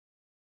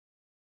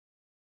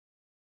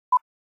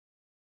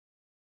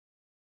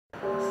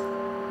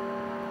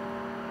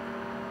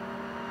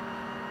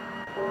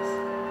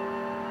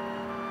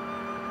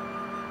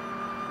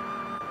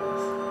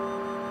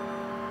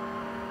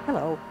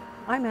Hello,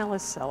 I'm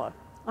Alice Sella.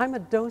 I'm a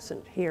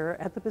docent here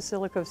at the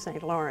Basilica of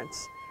St.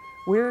 Lawrence.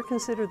 We're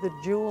considered the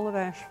jewel of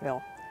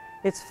Asheville.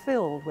 It's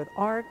filled with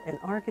art and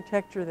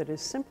architecture that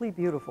is simply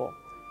beautiful,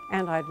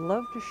 and I'd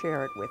love to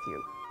share it with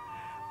you.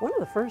 One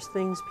of the first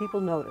things people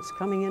notice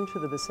coming into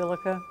the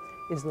Basilica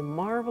is the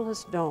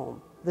marvelous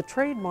dome, the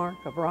trademark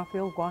of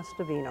Raphael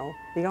Guastavino,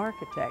 the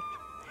architect.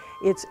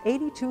 It's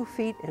 82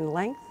 feet in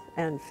length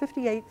and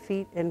 58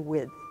 feet in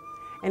width,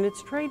 and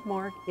its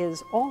trademark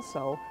is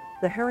also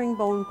the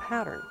herringbone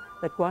pattern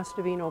that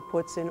Guastavino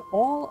puts in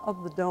all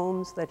of the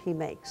domes that he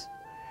makes.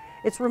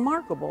 It's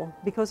remarkable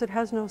because it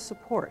has no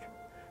support.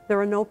 There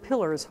are no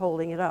pillars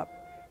holding it up,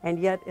 and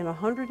yet in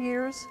 100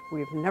 years,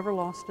 we've never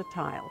lost a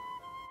tile.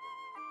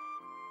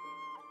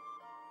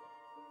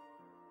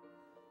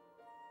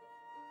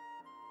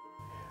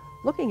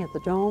 Looking at the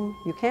dome,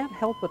 you can't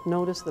help but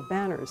notice the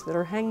banners that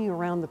are hanging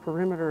around the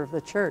perimeter of the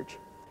church.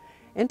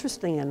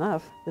 Interesting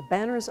enough, the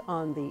banners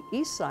on the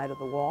east side of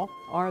the wall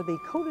are the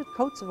coated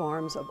coats of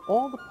arms of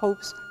all the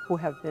popes who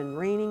have been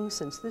reigning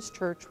since this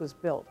church was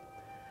built.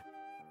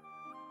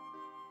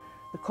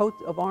 The coat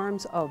of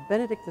arms of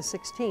Benedict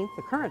XVI,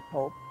 the current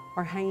pope,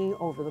 are hanging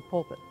over the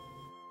pulpit.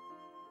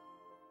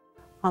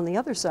 On the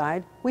other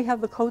side, we have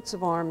the coats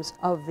of arms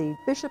of the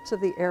bishops of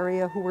the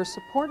area who were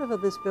supportive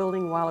of this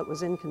building while it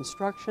was in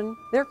construction.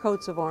 Their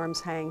coats of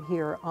arms hang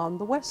here on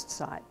the west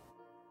side.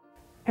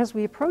 As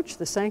we approach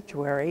the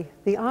sanctuary,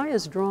 the eye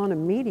is drawn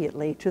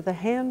immediately to the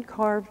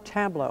hand-carved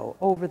tableau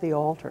over the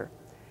altar.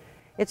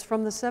 It's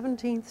from the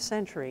 17th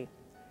century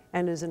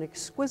and is an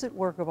exquisite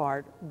work of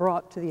art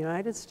brought to the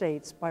United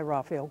States by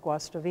Raphael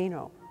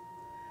Guastavino.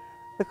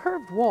 The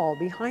curved wall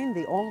behind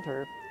the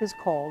altar is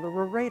called a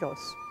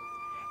reredos,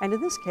 and in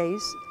this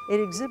case,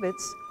 it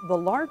exhibits the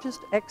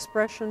largest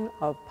expression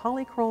of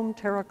polychrome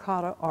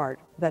terracotta art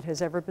that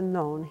has ever been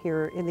known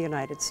here in the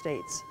United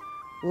States.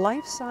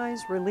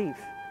 Life-size relief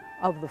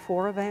of the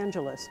four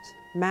evangelists,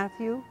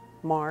 Matthew,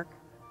 Mark,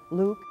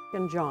 Luke,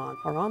 and John,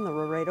 are on the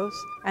reredos,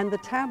 and the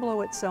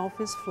tableau itself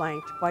is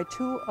flanked by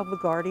two of the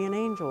guardian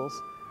angels,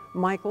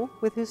 Michael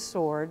with his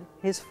sword,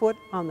 his foot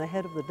on the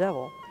head of the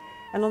devil,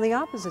 and on the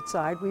opposite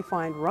side we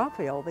find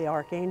Raphael, the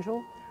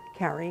archangel,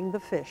 carrying the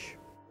fish.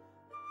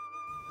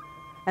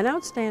 An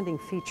outstanding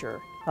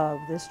feature of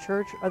this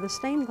church are the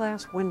stained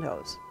glass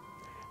windows.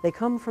 They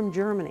come from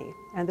Germany,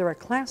 and they're a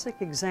classic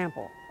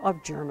example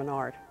of German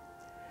art.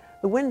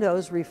 The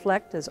windows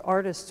reflect, as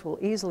artists will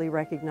easily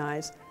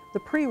recognize, the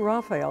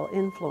pre-Raphael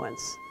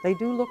influence. They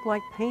do look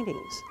like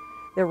paintings.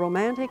 They're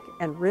romantic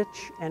and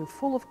rich and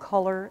full of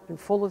color and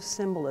full of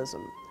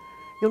symbolism.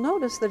 You'll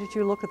notice that as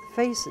you look at the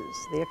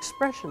faces, the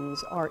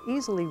expressions are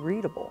easily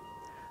readable.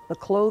 The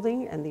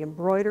clothing and the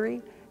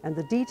embroidery and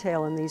the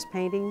detail in these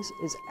paintings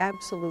is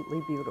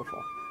absolutely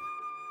beautiful.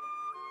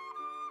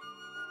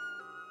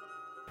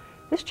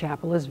 This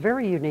chapel is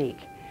very unique.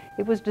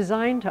 It was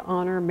designed to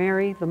honor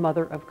Mary, the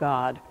Mother of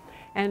God,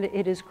 and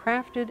it is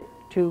crafted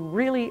to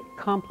really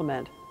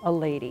complement a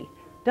lady.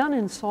 Done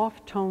in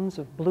soft tones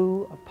of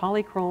blue of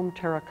polychrome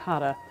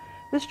terracotta,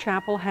 this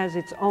chapel has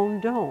its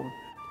own dome.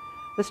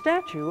 The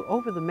statue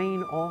over the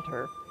main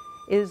altar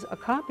is a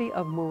copy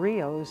of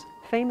Murillo's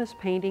famous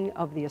painting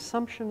of the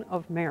Assumption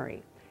of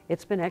Mary.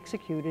 It's been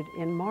executed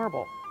in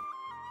marble.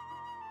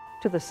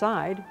 To the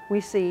side, we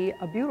see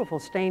a beautiful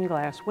stained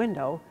glass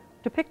window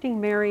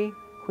depicting Mary,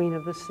 Queen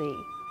of the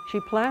Sea.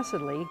 She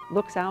placidly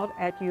looks out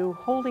at you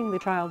holding the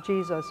child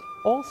Jesus,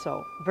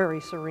 also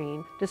very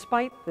serene,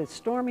 despite the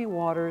stormy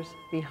waters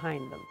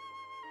behind them.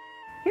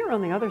 Here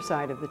on the other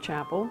side of the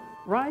chapel,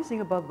 rising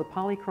above the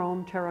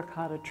polychrome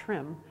terracotta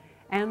trim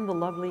and the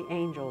lovely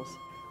angels,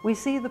 we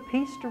see the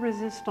piece de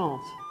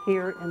resistance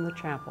here in the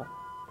chapel.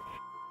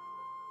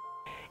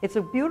 It's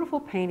a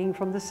beautiful painting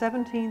from the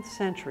 17th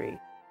century.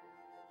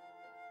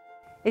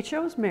 It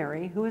shows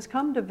Mary, who has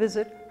come to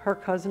visit her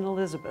cousin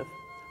Elizabeth.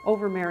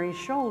 Over Mary's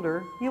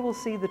shoulder, you will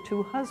see the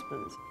two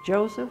husbands,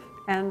 Joseph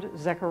and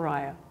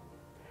Zechariah.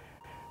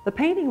 The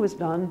painting was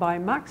done by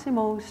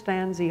Maximo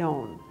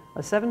Stanzione,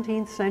 a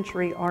 17th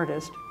century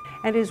artist,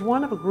 and is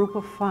one of a group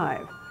of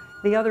 5.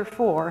 The other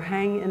 4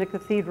 hang in a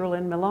cathedral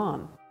in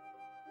Milan.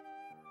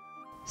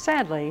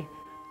 Sadly,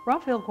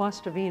 Raphael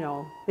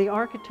Guastavino, the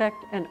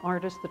architect and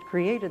artist that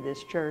created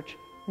this church,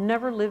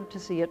 never lived to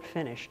see it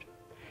finished.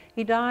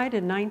 He died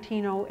in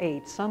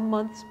 1908, some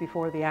months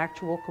before the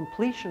actual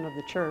completion of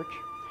the church,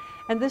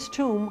 and this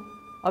tomb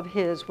of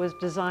his was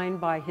designed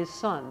by his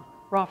son,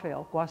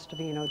 Raphael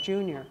Guastavino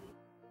Jr.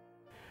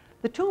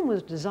 The tomb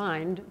was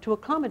designed to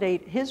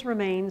accommodate his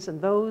remains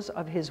and those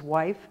of his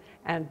wife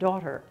and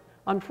daughter.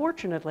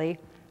 Unfortunately,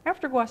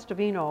 after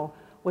Guastavino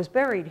was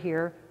buried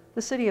here,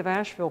 the city of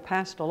Asheville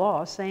passed a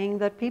law saying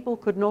that people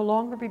could no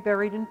longer be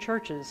buried in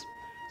churches,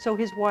 so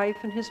his wife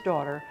and his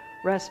daughter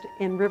rest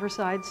in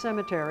Riverside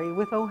Cemetery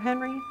with O.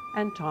 Henry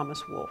and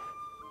Thomas Wolfe.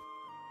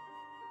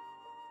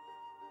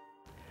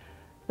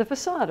 The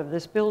facade of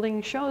this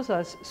building shows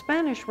us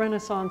Spanish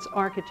Renaissance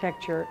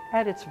architecture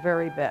at its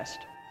very best.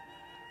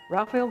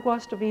 Rafael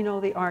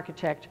Guastavino, the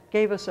architect,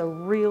 gave us a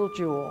real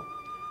jewel.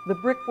 The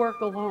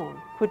brickwork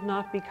alone could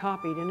not be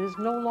copied and is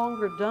no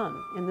longer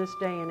done in this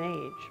day and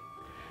age.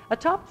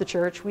 Atop the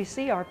church, we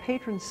see our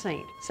patron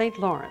saint, St.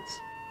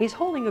 Lawrence. He's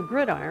holding a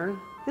gridiron.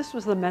 This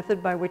was the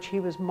method by which he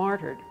was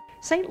martyred.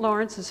 St.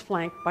 Lawrence is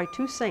flanked by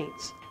two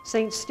saints.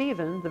 St.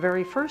 Stephen, the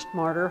very first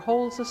martyr,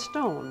 holds a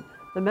stone,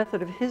 the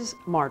method of his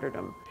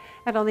martyrdom.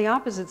 And on the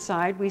opposite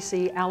side, we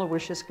see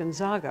Aloysius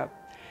Gonzaga.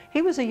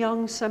 He was a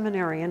young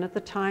seminarian at the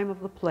time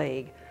of the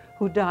plague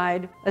who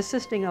died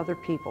assisting other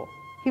people.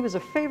 He was a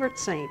favorite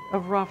saint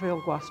of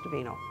Rafael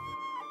Guastavino.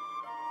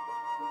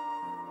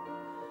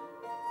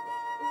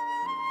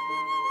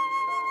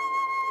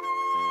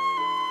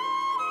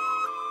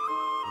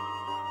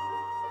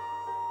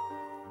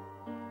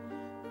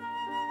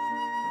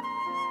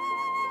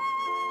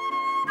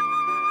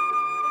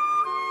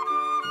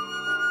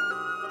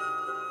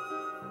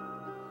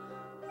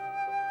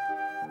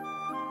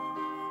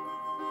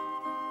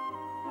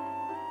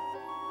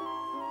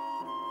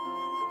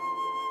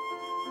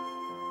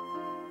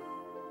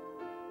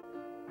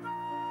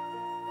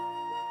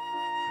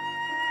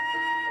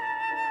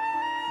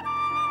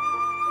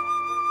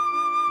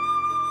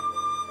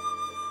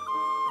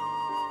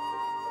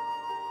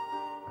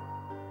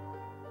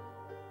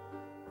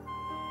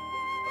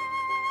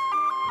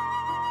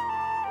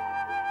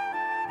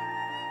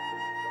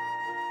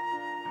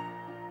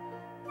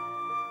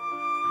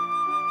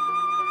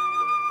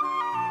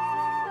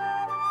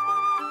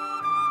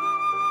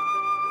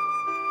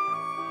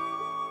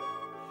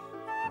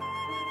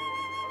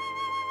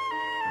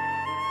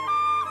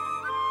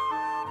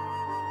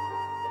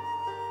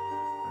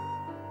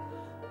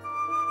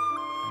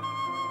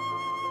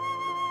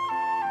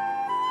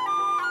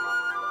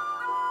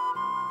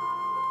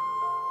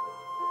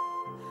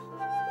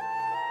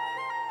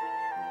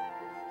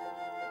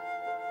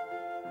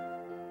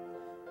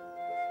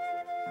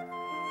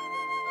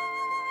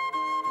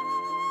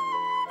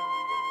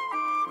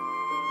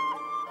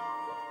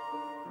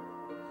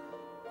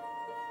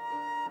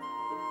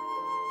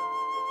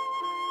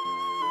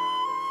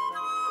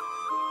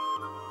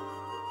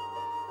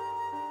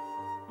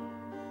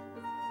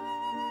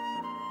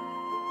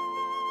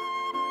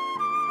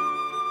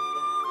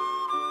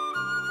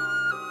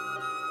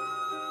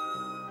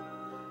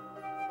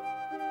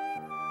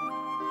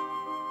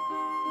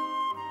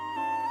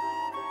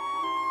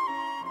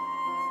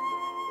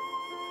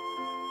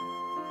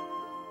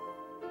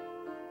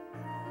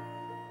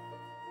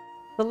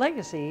 The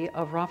legacy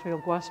of Rafael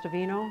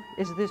Guastavino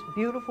is this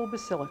beautiful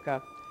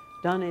basilica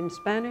done in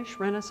Spanish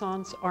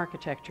Renaissance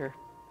architecture.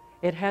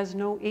 It has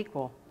no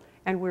equal,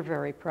 and we're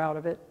very proud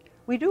of it.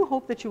 We do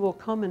hope that you will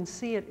come and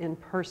see it in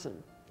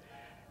person.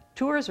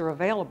 Tours are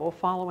available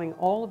following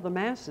all of the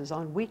Masses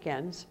on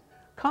weekends.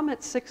 Come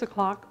at 6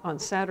 o'clock on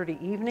Saturday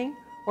evening,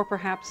 or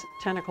perhaps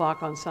 10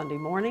 o'clock on Sunday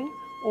morning,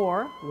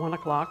 or 1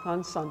 o'clock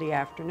on Sunday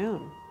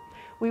afternoon.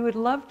 We would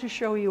love to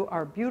show you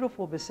our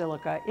beautiful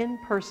basilica in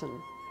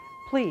person.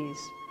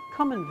 Please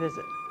come and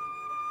visit.